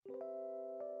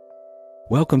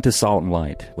Welcome to Salt and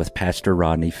Light with Pastor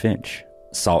Rodney Finch.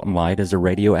 Salt and Light is a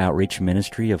radio outreach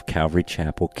ministry of Calvary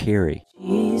Chapel, Cary.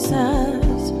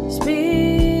 Jesus,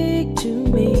 speak to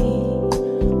me.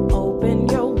 Open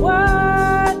your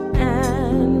word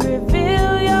and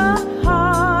reveal your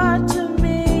heart to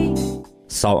me.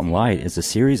 Salt and Light is a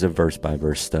series of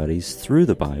verse-by-verse studies through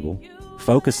the Bible,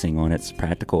 focusing on its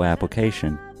practical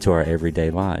application to our everyday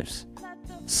lives.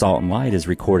 Salt and Light is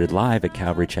recorded live at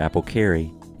Calvary Chapel,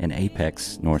 Cary in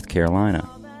Apex, North Carolina.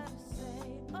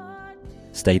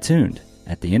 Stay tuned.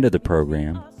 At the end of the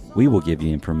program, we will give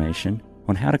you information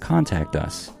on how to contact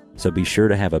us, so be sure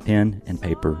to have a pen and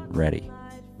paper ready.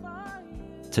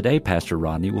 Today, Pastor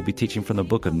Rodney will be teaching from the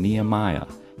book of Nehemiah,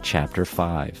 chapter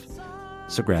 5.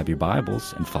 So grab your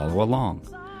Bibles and follow along.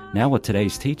 Now with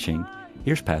today's teaching,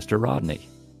 here's Pastor Rodney.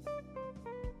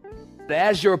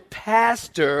 As your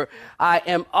pastor, I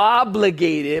am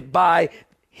obligated by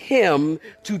him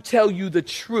to tell you the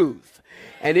truth.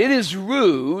 And it is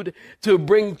rude to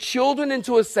bring children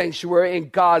into a sanctuary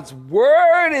and God's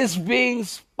word is being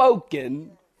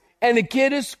spoken and the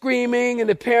kid is screaming and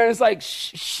the parent's like,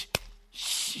 shh, shh,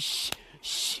 shh,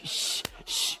 shh, shh,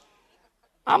 shh.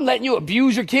 I'm letting you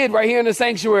abuse your kid right here in the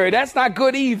sanctuary. That's not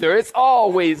good either. It's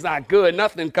always not good.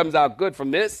 Nothing comes out good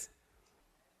from this.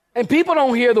 And people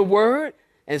don't hear the word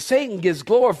and Satan gets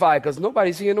glorified because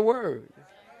nobody's hearing the word.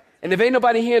 And if ain't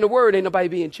nobody hearing the word, ain't nobody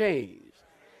being changed.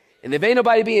 And if ain't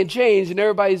nobody being changed and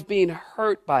everybody's being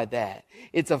hurt by that,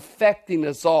 it's affecting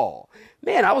us all.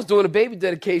 Man, I was doing a baby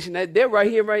dedication. They're right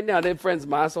here right now. They're friends of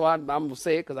mine, so I'm going to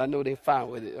say it because I know they're fine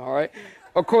with it, all right?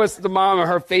 Of course, the mom and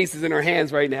her face is in her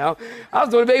hands right now. I was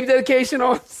doing a baby dedication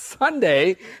on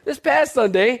Sunday, this past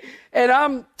Sunday, and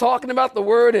I'm talking about the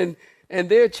word and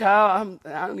their child,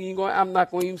 I'm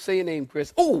not going to even say your name,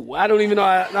 Chris. Oh, I don't even know.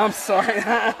 I'm sorry.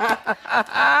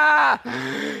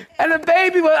 And the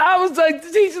baby, I was like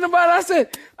teaching about it. I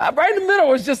said, right in the middle,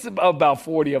 was just about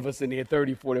 40 of us in here,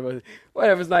 30, 40 of us.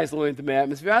 Whatever, it's nice, little intimate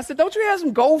atmosphere. I said, don't you have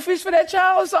some goldfish for that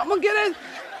child or something? Get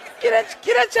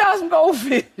that child some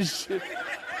goldfish.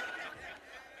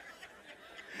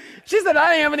 She said,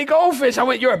 I didn't have any goldfish. I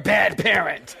went, you're a bad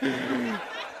parent.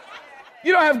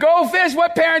 You don't have goldfish?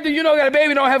 What parent do you know got a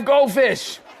baby don't have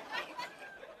goldfish?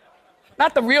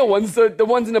 Not the real ones, the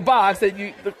ones in the box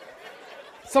that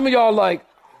some of y'all are like.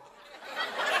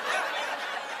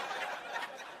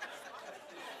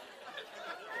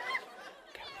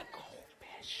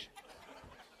 Goldfish.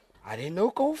 I didn't know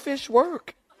goldfish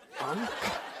work.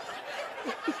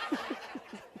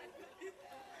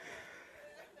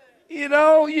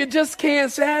 You just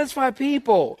can't satisfy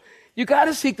people. You got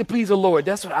to seek to please the Lord.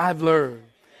 That's what I've learned.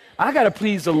 I got to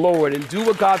please the Lord and do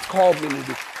what God's called me to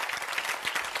do.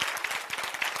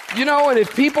 And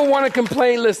if people want to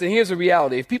complain, listen, here's the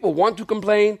reality. If people want to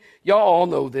complain, y'all all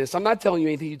know this. I'm not telling you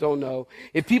anything you don't know.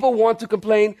 If people want to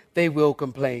complain, they will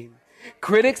complain.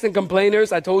 Critics and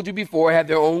complainers, I told you before, have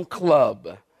their own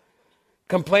club.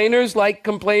 Complainers like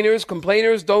complainers.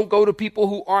 Complainers don't go to people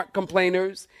who aren't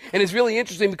complainers. And it's really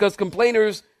interesting because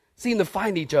complainers seem to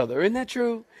find each other. Isn't that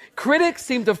true? Critics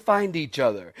seem to find each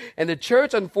other. And the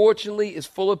church, unfortunately, is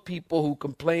full of people who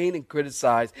complain and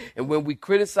criticize. And when we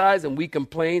criticize and we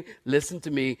complain, listen to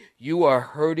me, you are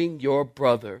hurting your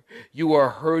brother. You are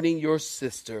hurting your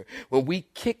sister. When we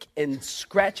kick and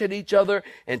scratch at each other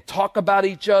and talk about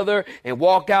each other and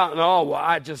walk out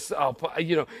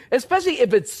and, especially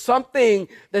if it's something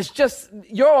that's just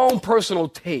your own personal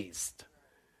taste.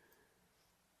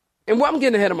 And I'm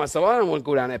getting ahead of myself. I don't want to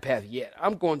go down that path yet.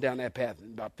 I'm going down that path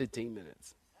in about 15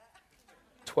 minutes.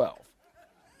 12.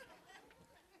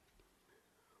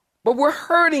 But we're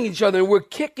hurting each other and we're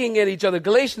kicking at each other.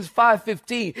 Galatians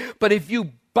 5:15. But if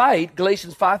you bite,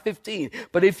 Galatians 5:15.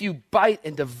 But if you bite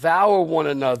and devour one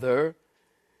another,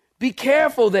 be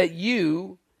careful that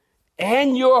you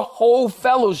and your whole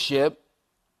fellowship,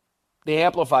 the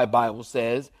Amplified Bible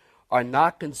says, are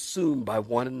not consumed by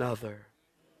one another.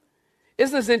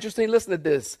 Isn't this interesting? Listen to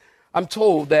this. I'm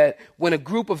told that when a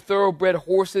group of thoroughbred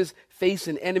horses face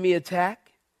an enemy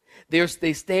attack,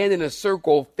 they stand in a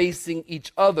circle facing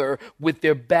each other with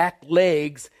their back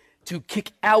legs to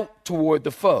kick out toward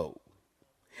the foe.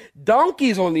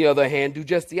 Donkeys, on the other hand, do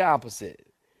just the opposite.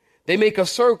 They make a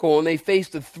circle and they face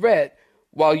the threat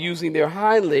while using their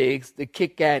hind legs to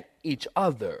kick at each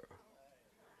other.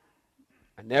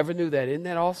 I never knew that. Isn't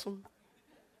that awesome?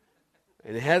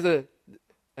 And it has a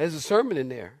sermon in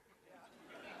there.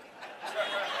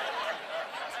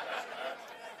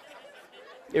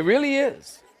 It really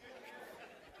is.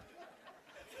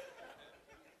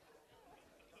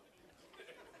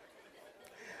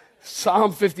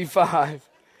 Psalm 55.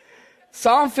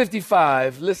 Psalm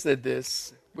 55, listen to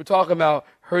this. We're talking about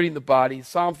hurting the body.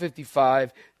 Psalm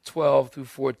 55, 12 through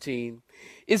 14.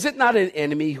 Is it not an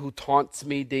enemy who taunts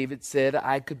me, David said?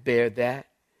 I could bear that.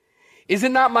 Is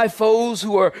it not my foes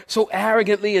who are so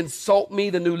arrogantly insult me,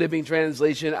 the New Living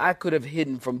Translation? I could have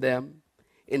hidden from them.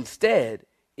 Instead,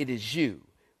 it is you,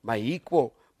 my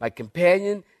equal, my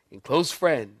companion, and close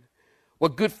friend.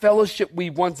 What good fellowship we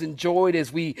once enjoyed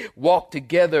as we walked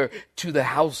together to the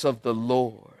house of the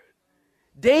Lord.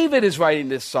 David is writing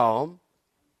this psalm.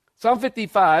 Psalm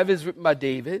 55 is written by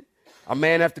David, a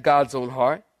man after God's own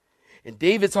heart. And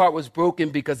David's heart was broken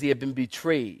because he had been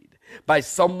betrayed by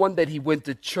someone that he went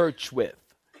to church with,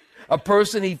 a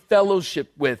person he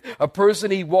fellowshiped with, a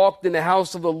person he walked in the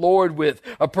house of the Lord with,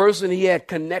 a person he had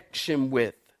connection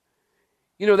with.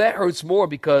 You know, that hurts more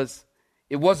because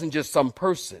it wasn't just some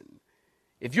person.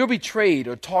 If you're betrayed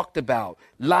or talked about,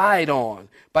 lied on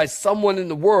by someone in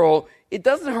the world, it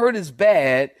doesn't hurt as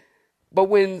bad. But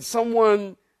when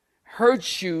someone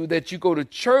hurts you that you go to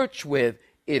church with,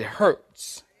 it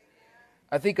hurts.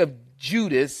 I think of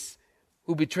Judas,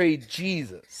 who betrayed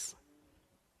Jesus.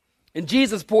 And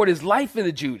Jesus poured his life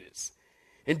into Judas.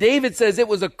 And David says it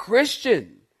was a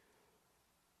Christian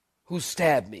who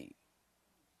stabbed me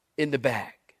in the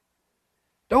back.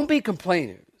 Don't be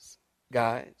complainers,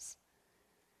 guys.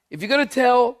 If you're going to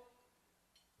tell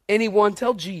anyone,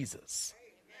 tell Jesus.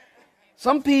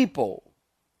 Some people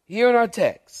here in our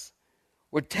text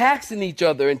were taxing each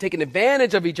other and taking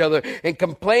advantage of each other and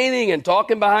complaining and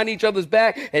talking behind each other's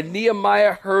back. And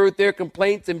Nehemiah heard their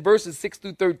complaints. In verses 6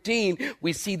 through 13,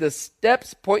 we see the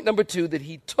steps, point number 2, that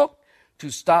he took to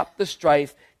stop the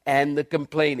strife and the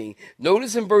complaining.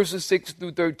 Notice in verses 6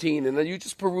 through 13, and then you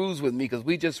just peruse with me because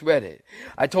we just read it.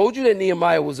 I told you that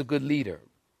Nehemiah was a good leader.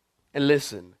 And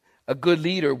listen, a good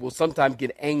leader will sometimes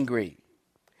get angry.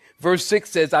 Verse 6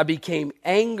 says, I became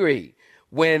angry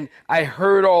when I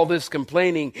heard all this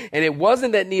complaining. And it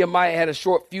wasn't that Nehemiah had a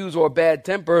short fuse or a bad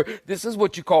temper. This is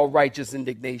what you call righteous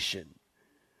indignation.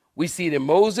 We see it in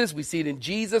Moses. We see it in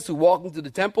Jesus, who walked into the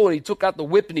temple and he took out the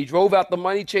whip and he drove out the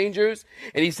money changers.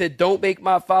 And he said, don't make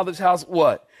my father's house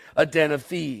what? A den of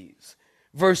thieves.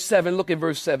 Verse 7, look at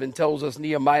verse 7, tells us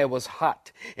Nehemiah was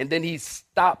hot. And then he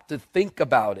stopped to think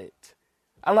about it.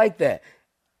 I like that.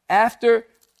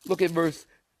 Look at verse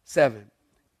 7.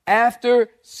 After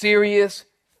serious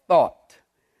thought,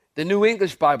 the New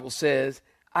English Bible says,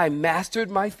 I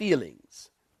mastered my feelings.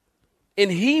 In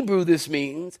Hebrew, this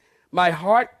means my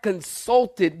heart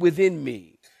consulted within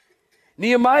me.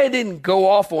 Nehemiah didn't go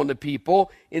off on the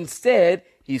people. Instead,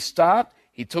 he stopped,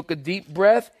 he took a deep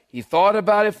breath, he thought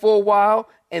about it for a while,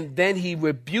 and then he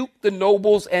rebuked the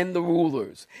nobles and the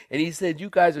rulers. And he said, you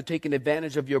guys are taking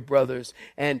advantage of your brothers.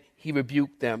 And he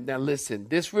rebuked them. Now listen,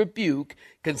 this rebuke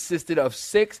consisted of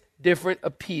 6 different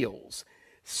appeals.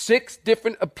 6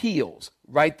 different appeals.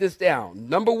 Write this down.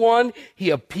 Number 1, he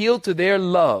appealed to their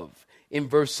love in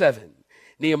verse 7.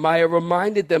 Nehemiah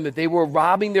reminded them that they were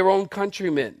robbing their own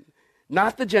countrymen,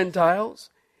 not the Gentiles.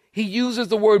 He uses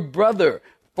the word brother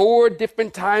 4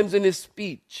 different times in his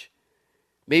speech.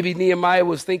 Maybe Nehemiah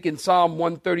was thinking Psalm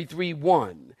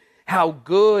 133:1. How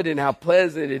good and how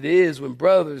pleasant it is when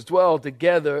brothers dwell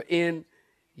together in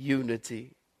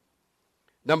unity.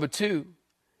 Number 2,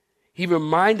 he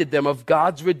reminded them of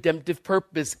God's redemptive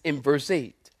purpose in verse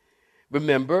 8.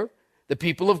 Remember, the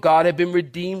people of God had been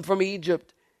redeemed from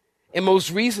Egypt and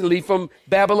most recently from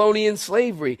Babylonian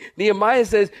slavery. Nehemiah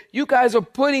says, you guys are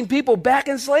putting people back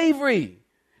in slavery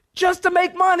just to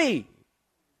make money.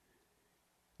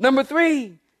 Number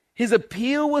 3, his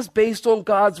appeal was based on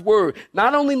God's word.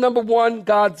 Not only number 1,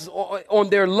 on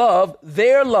their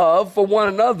love for one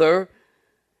another,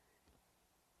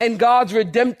 and God's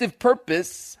redemptive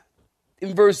purpose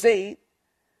in verse 8,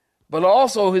 but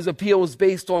also his appeal was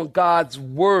based on God's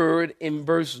word in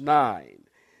verse 9.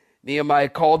 Nehemiah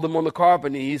called them on the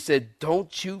carpet and he said,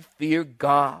 don't you fear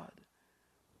God?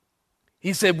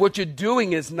 He said, what you're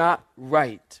doing is not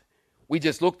right. We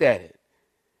just looked at it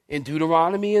in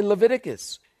Deuteronomy and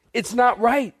Leviticus. It's not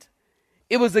right.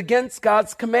 It was against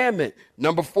God's commandment.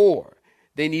 Number 4,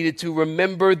 they needed to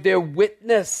remember their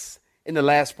witness in the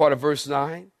last part of verse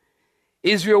 9.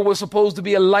 Israel was supposed to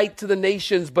be a light to the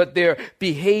nations, but their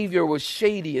behavior was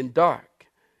shady and dark.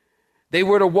 They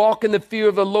were to walk in the fear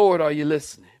of the Lord. Are you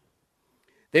listening?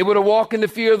 They were to walk in the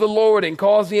fear of the Lord and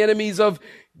cause the enemies of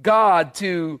God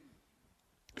to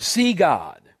see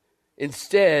God.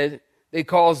 Instead, they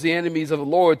caused the enemies of the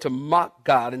Lord to mock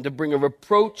God and to bring a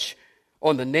reproach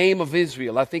on the name of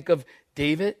Israel. I think of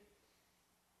David.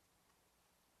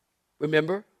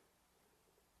 Remember?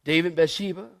 David,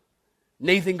 Bathsheba.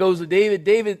 Nathan goes to David.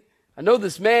 David, I know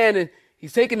this man and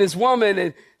he's taking this woman.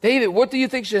 And David, what do you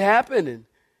think should happen? And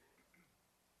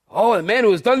Oh, the man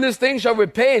who has done this thing shall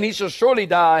repay, and he shall surely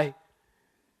die.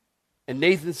 And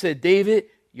Nathan said, David,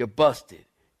 you're busted.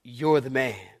 You're the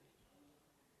man.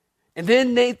 And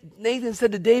then Nathan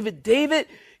said to David, David,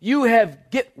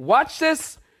 watch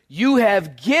this. You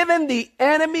have given the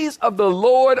enemies of the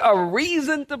Lord a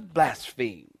reason to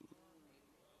blaspheme.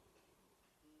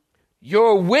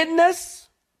 Your witness,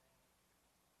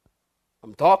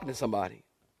 I'm talking to somebody.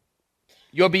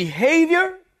 Your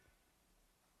behavior,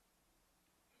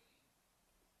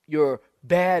 your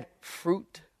bad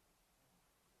fruit,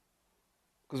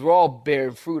 because we're all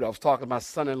bearing fruit. I was talking to my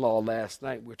son-in-law last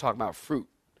night. We were talking about fruit.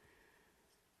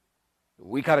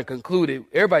 We kind of concluded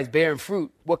everybody's bearing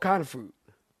fruit. What kind of fruit?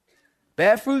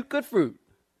 Bad fruit, good fruit.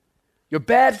 Your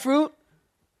bad fruit,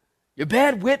 your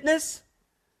bad witness,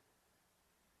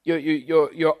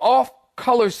 your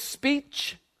off-color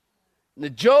speech, and the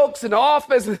jokes in the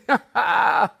office.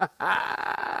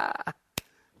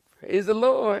 Praise the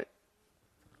Lord.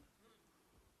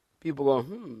 People go,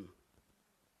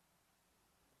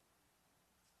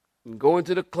 And going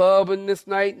to the club and this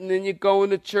night, and then you're going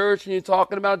to church and you're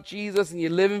talking about Jesus and you're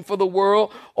living for the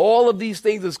world. All of these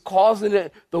things is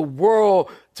causing the world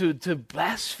to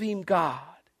blaspheme God.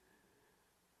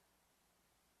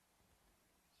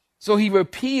 So he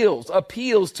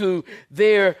appeals to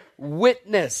their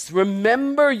witness.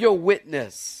 Remember your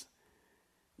witness.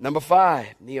 Number 5,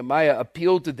 Nehemiah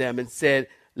appealed to them and said,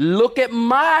 look at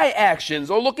my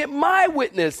actions, or look at my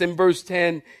witness, in verse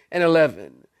 10 and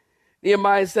 11.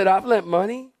 Nehemiah said, I've lent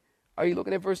money. Are you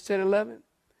looking at verse 10 and 11?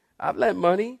 I've lent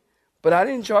money, but I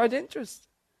didn't charge interest.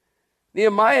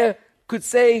 Nehemiah could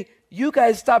say, you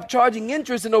guys stop charging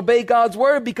interest and obey God's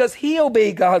word, because he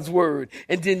obeyed God's word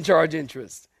and didn't charge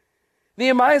interest.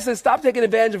 Nehemiah says, stop taking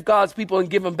advantage of God's people and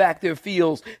give them back their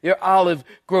fields, their olive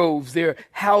groves, their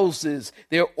houses,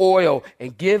 their oil,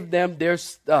 and give them their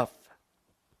stuff.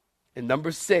 And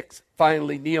number 6,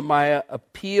 finally, Nehemiah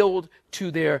appealed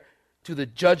to the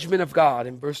judgment of God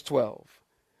in verse 12.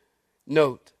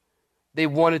 Note, they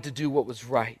wanted to do what was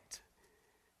right.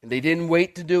 And they didn't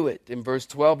wait to do it. In verse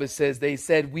 12, it says, they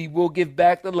said, we will give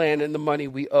back the land and the money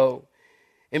we owe.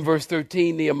 In verse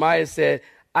 13, Nehemiah said,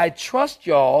 I trust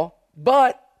y'all,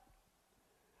 but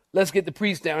let's get the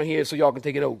priest down here so y'all can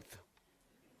take an oath.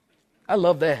 I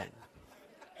love that.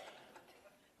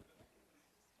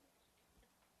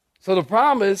 So the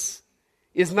promise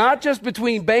is not just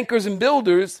between bankers and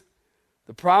builders.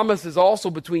 The promise is also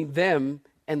between them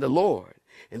and the Lord.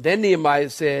 And then Nehemiah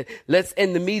said, let's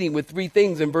end the meeting with 3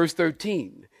 things in verse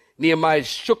 13. Nehemiah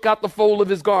shook out the fold of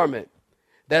his garment.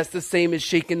 That's the same as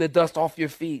shaking the dust off your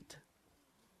feet.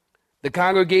 The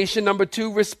congregation, number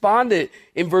 2, responded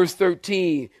in verse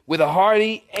 13 with a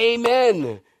hearty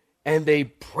amen. And they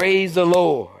praised the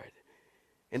Lord.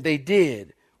 And they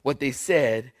did what they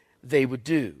said they would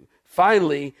do.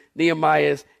 Finally,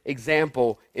 Nehemiah's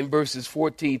example in verses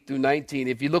 14 through 19.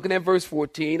 If you're looking at verse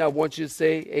 14, I want you to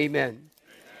say amen.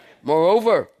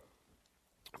 Moreover,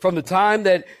 from the time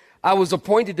that I was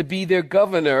appointed to be their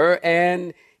governor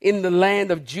and in the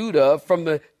land of Judah, from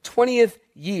the 20th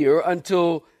year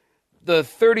until the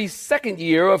 32nd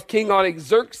year of King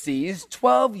Artaxerxes,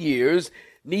 12 years,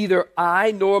 neither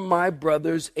I nor my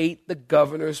brothers ate the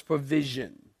governor's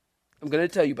provision. I'm going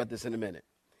to tell you about this in a minute.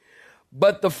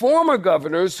 But the former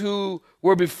governors who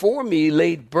were before me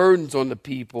laid burdens on the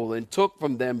people and took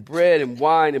from them bread and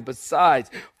wine, and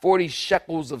besides 40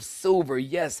 shekels of silver.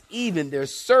 Yes, even their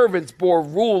servants bore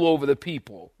rule over the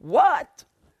people. What?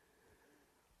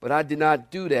 But I did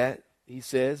not do that, he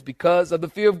says, because of the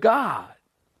fear of God.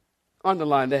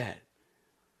 Underline that.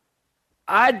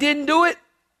 I didn't do it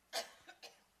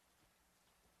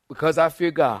because I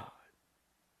fear God.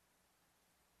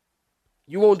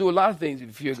 You won't do a lot of things if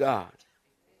you fear God.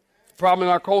 The problem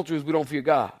in our culture is we don't fear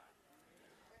God.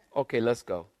 Okay, let's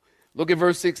go. Look at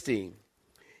verse 16.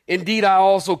 Indeed, I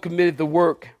also continued the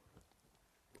work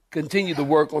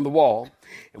on the wall,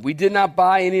 and we did not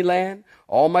buy any land.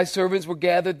 All my servants were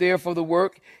gathered there for the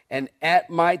work, and at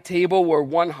my table were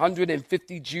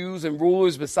 150 Jews and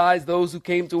rulers, besides those who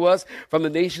came to us from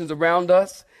the nations around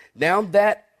us. Now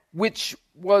that which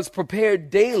was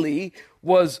prepared daily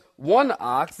was 1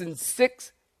 ox and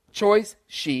 6 choice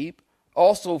sheep.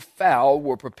 Also fowl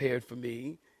were prepared for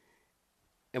me.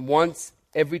 And once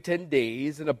every 10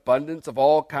 days, an abundance of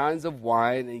all kinds of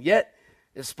wine. And yet,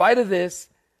 in spite of this,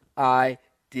 I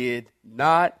did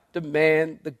not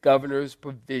demand the governor's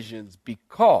provisions,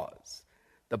 because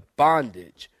the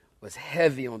bondage was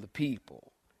heavy on the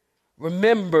people.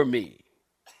 Remember me,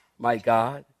 my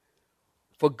God,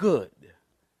 for good,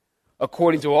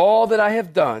 according to all that I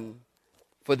have done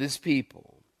for this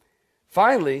people.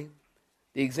 Finally,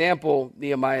 the example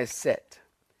Nehemiah set.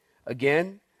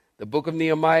 Again, the book of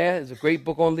Nehemiah is a great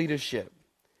book on leadership.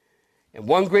 And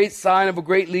one great sign of a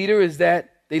great leader is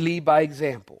that they lead by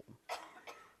example.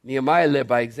 Nehemiah led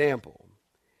by example.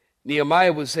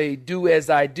 Nehemiah would say, do as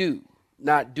I do,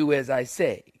 not do as I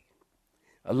say.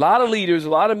 A lot of leaders, a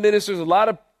lot of ministers, a lot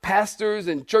of pastors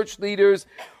and church leaders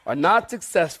are not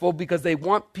successful because they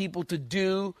want people to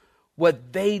do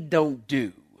what they don't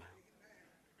do.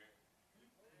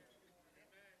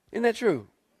 Isn't that true?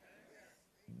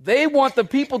 They want the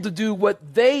people to do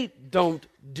what they don't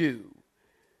do.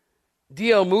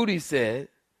 D.L. Moody said,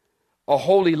 a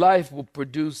holy life will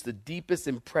produce the deepest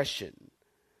impression.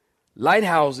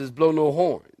 Lighthouses blow no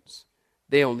horns.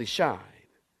 They only shine.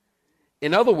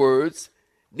 In other words,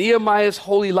 Nehemiah's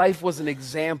holy life was an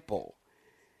example.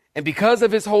 And because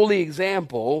of his holy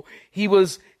example, he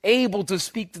was able to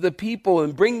speak to the people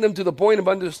and bring them to the point of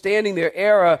understanding their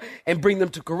error and bring them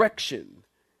to correction.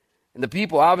 And the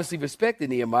people obviously respected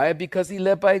Nehemiah because he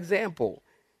led by example.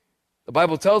 The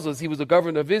Bible tells us he was the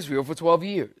governor of Israel for 12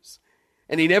 years.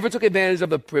 And he never took advantage of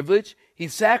the privilege. He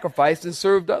sacrificed and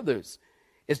served others.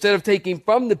 Instead of taking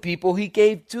from the people, he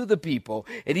gave to the people.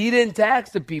 And he didn't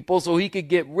tax the people so he could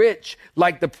get rich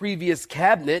like the previous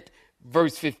cabinet.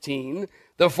 Verse 15,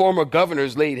 the former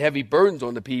governors laid heavy burdens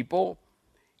on the people.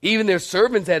 Even their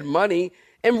servants had money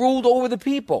and ruled over the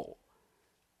people.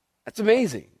 That's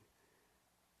amazing.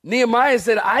 Nehemiah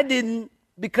said, I didn't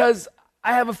because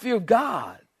I have a fear of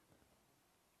God.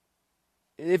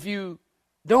 And if you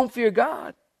don't fear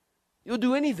God, you'll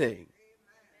do anything.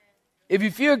 If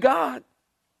you fear God,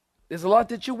 there's a lot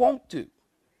that you won't do.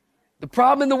 The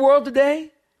problem in the world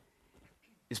today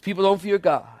is people don't fear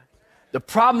God. The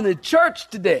problem in the church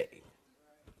today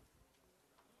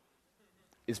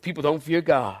is people don't fear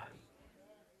God.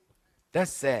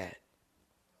 That's sad.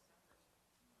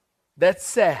 That's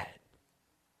sad.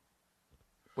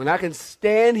 When I can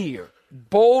stand here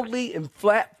boldly and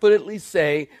flat-footedly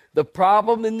say the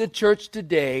problem in the church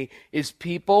today is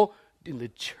people in the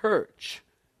church.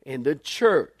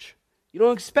 You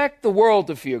don't expect the world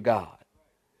to fear God.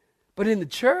 But in the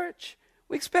church,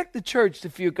 we expect the church to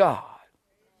fear God.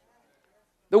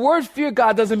 The word fear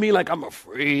God doesn't mean like I'm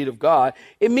afraid of God.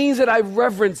 It means that I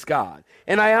reverence God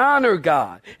and I honor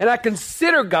God and I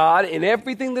consider God in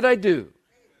everything that I do.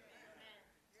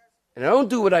 And I don't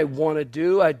do what I want to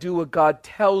do. I do what God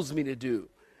tells me to do.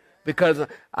 Because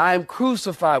I'm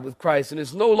crucified with Christ, and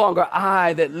it's no longer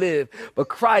I that live, but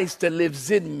Christ that lives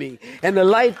in me. And the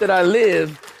life that I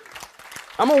live,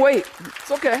 I'm going to wait.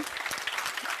 It's okay.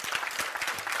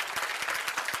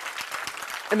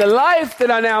 And the life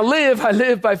that I now live, I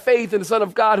live by faith in the Son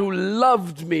of God who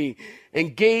loved me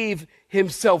and gave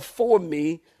himself for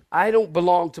me. I don't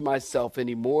belong to myself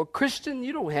anymore. Christian,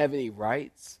 you don't have any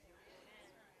rights.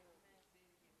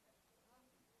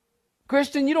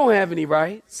 Christian, you don't have any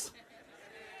rights.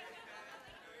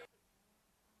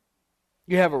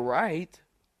 You have a right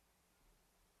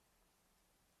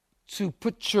to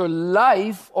put your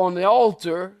life on the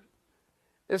altar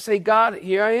and say, God,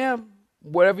 here I am.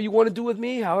 Whatever you want to do with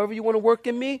me, however you want to work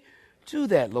in me, do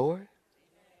that, Lord.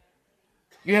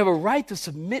 You have a right to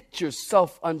submit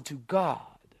yourself unto God.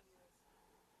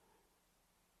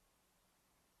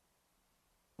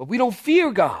 But we don't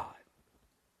fear God.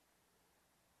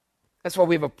 That's why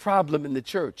we have a problem in the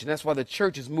church. And that's why the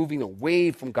church is moving away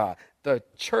from God. The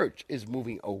church is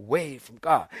moving away from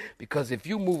God. Because if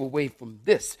you move away from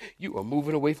this, you are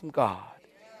moving away from God.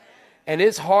 And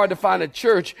it's hard to find a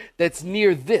church that's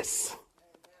near this.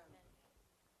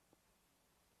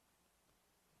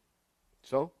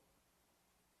 So,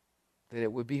 then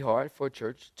it would be hard for a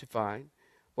church to find,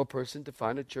 or a person to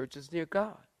find a church that's near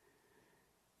God.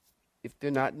 If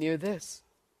they're not near this.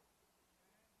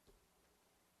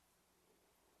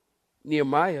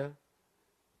 Nehemiah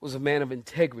was a man of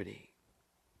integrity.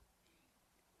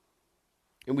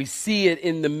 And we see it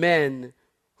in the men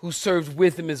who served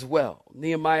with him as well.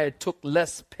 Nehemiah took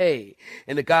less pay,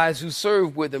 and the guys who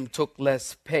served with him took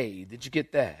less pay. Did you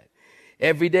get that?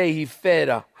 Every day he fed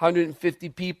 150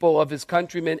 people of his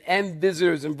countrymen and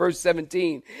visitors in verse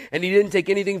 17. And he didn't take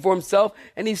anything for himself,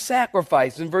 and he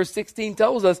sacrificed. And verse 16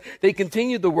 tells us they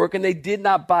continued the work and they did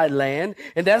not buy land.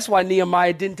 And that's why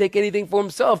Nehemiah didn't take anything for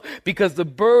himself, because the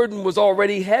burden was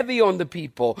already heavy on the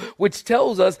people, which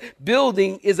tells us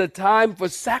building is a time for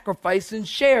sacrifice and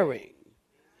sharing.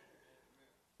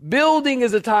 Building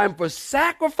is a time for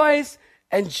sacrifice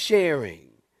and sharing.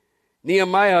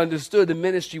 Nehemiah understood the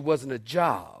ministry wasn't a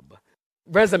job.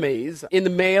 resumes in the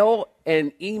mail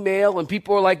and email, and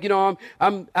people are like, I'm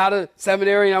out of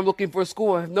seminary and I'm looking for a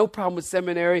school. I have no problem with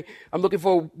seminary. I'm looking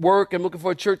for work. I'm looking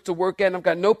for a church to work at, and I've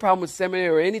got no problem with seminary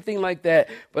or anything like that.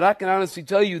 But I can honestly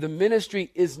tell you, the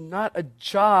ministry is not a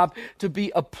job to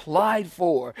be applied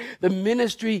for. The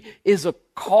ministry is a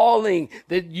calling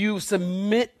that you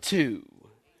submit to.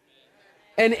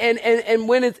 And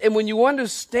when you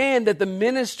understand that the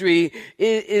ministry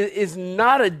is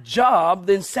not a job,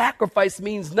 then sacrifice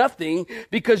means nothing,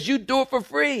 because you do it for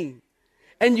free.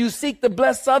 And you seek to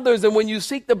bless others. And when you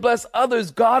seek to bless others,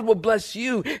 God will bless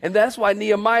you. And that's why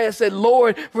Nehemiah said,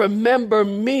 Lord, remember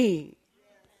me.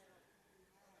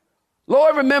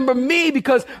 Lord, remember me,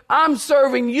 because I'm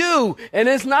serving you. And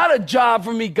it's not a job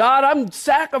for me, God. I'm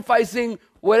sacrificing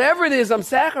whatever it is I'm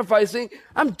sacrificing.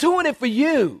 I'm doing it for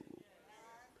you.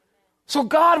 So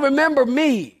God, remember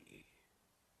me.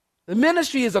 The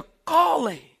ministry is a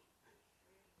calling.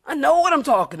 I know what I'm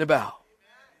talking about.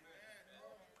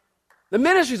 The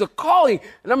ministry is a calling.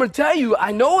 And I'm going to tell you,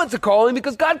 I know it's a calling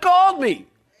because God called me.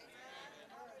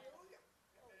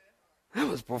 That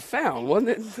was profound, wasn't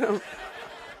it?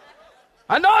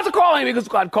 I know it's a calling because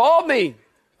God called me.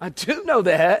 I do know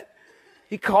that.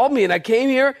 He called me and I came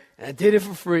here and I did it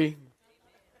for free.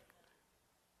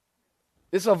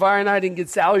 This Elvira and I didn't get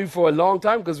salary for a long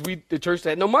time because the church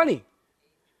had no money.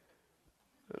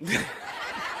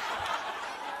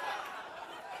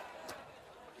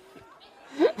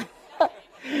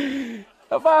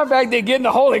 Elvira back there getting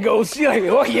the Holy Ghost. She's like,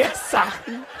 oh, yes.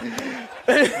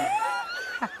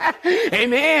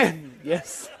 Amen.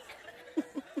 Yes.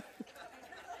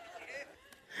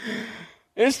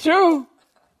 It's true.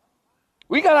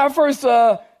 We got our first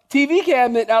TV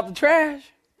cabinet out the trash.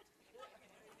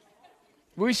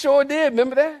 We sure did.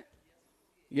 Remember that?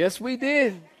 Yes, we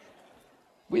did.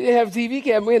 We didn't have a TV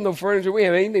cabinet. We had no furniture. We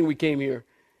didn't have anything. We came here.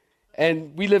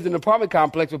 And we lived in an apartment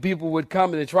complex where people would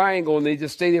come in the triangle and they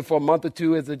just stay there for a month or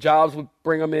two as the jobs would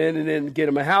bring them in and then get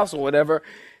them a house or whatever.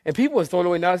 And people was throwing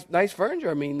away nice furniture.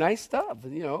 I mean, nice stuff,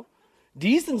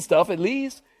 decent stuff at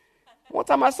least. One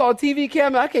time I saw a TV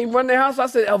cabinet. I came running the house. I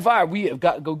said, Elvira, we have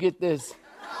got to go get this.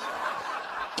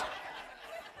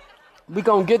 We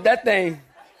going to get that thing.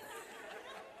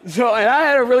 So, and I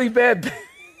had a really bad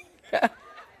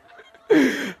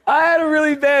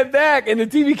back, and the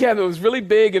TV cabinet was really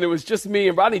big, and it was just me,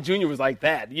 and Rodney Jr. was like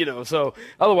that, so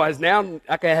otherwise now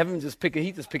I can have him just pick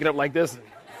it up like this.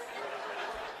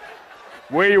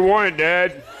 Where you want it,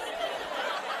 Dad?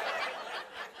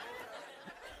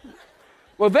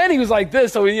 Well, then he was like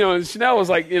this, so, and Chanel was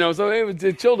like, so it was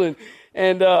the children,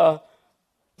 and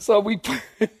so we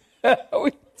had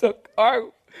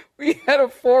a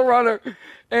 4Runner,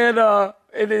 and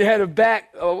it had a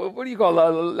back, what do you call it,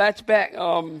 a latchback,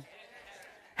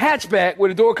 hatchback where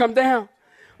the door come down.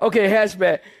 Okay,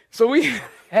 hatchback. So we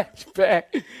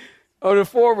hatchback on the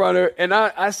 4Runner, and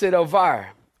I said, Elvira,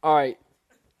 all right,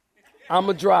 I'm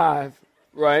going to drive,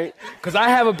 right? Because I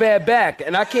have a bad back,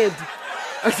 and I can't.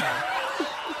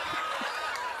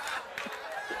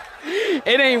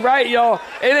 It ain't right, y'all.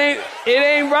 It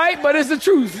ain't right, but it's the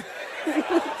truth.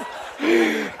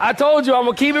 I told you I'm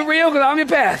going to keep it real because I'm your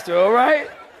pastor, all right?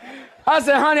 I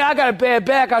said, honey, I got a bad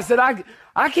back. I said, I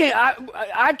can't,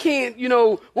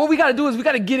 what we got to do is we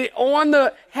got to get it on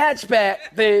the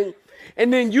hatchback thing,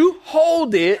 and then you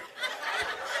hold it,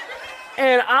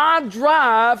 and I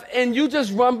drive, and you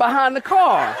just run behind the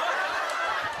car.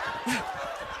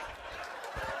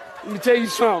 Let me tell you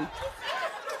something.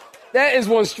 That is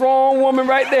one strong woman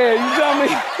right there. You tell me?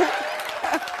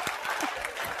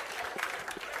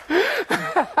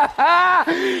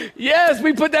 Yes,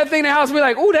 we put that thing in the house. We're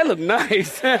like, ooh, that look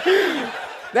nice.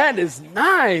 That is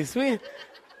nice.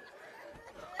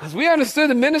 Because we understood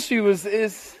the ministry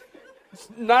is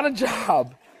not a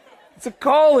job. It's a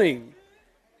calling.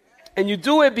 And you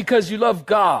do it because you love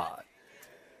God.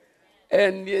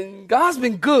 And God's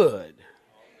been good.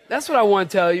 That's what I want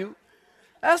to tell you.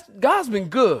 God's been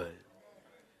good.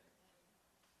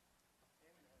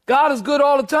 God is good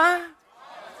all the time?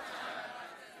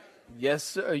 Yes,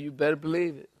 sir. You better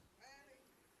believe it.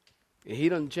 And he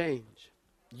doesn't change.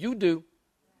 You do.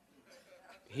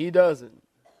 He doesn't.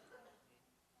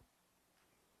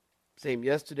 Same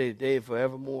yesterday, today, and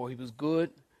forevermore. He was good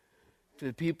to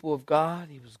the people of God.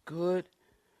 He was good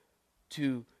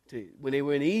to when they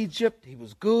were in Egypt. He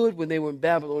was good when they were in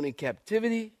Babylonian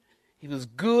captivity. He was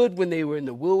good when they were in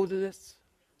the wilderness.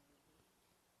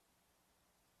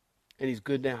 And he's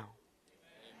good now.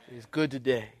 He's good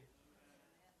today.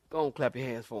 Go on, clap your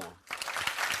hands for him.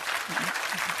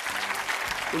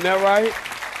 Isn't that right?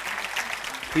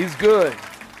 He's good.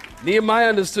 Nehemiah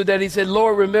understood that. He said,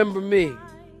 Lord, remember me.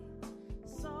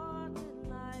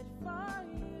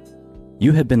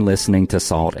 You have been listening to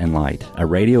Salt and Light, a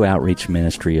radio outreach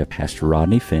ministry of Pastor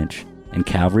Rodney Finch and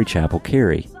Calvary Chapel,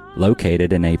 Cary,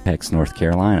 located in Apex, North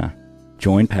Carolina.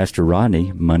 Join Pastor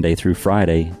Rodney Monday through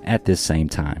Friday at this same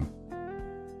time.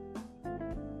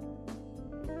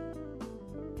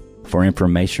 For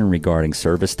information regarding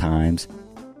service times,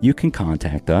 you can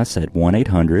contact us at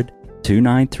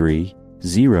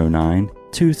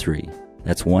 1-800-293-0923.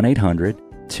 That's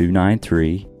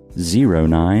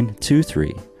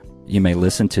 1-800-293-0923. You may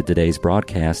listen to today's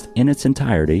broadcast in its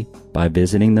entirety by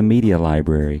visiting the media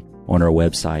library on our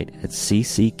website at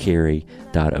cccary.org.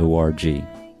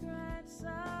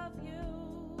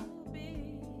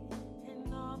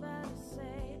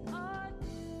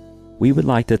 We would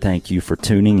like to thank you for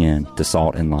tuning in to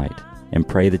Salt and Light and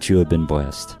pray that you have been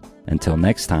blessed. Until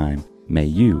next time, may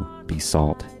you be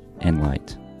salt and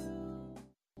light.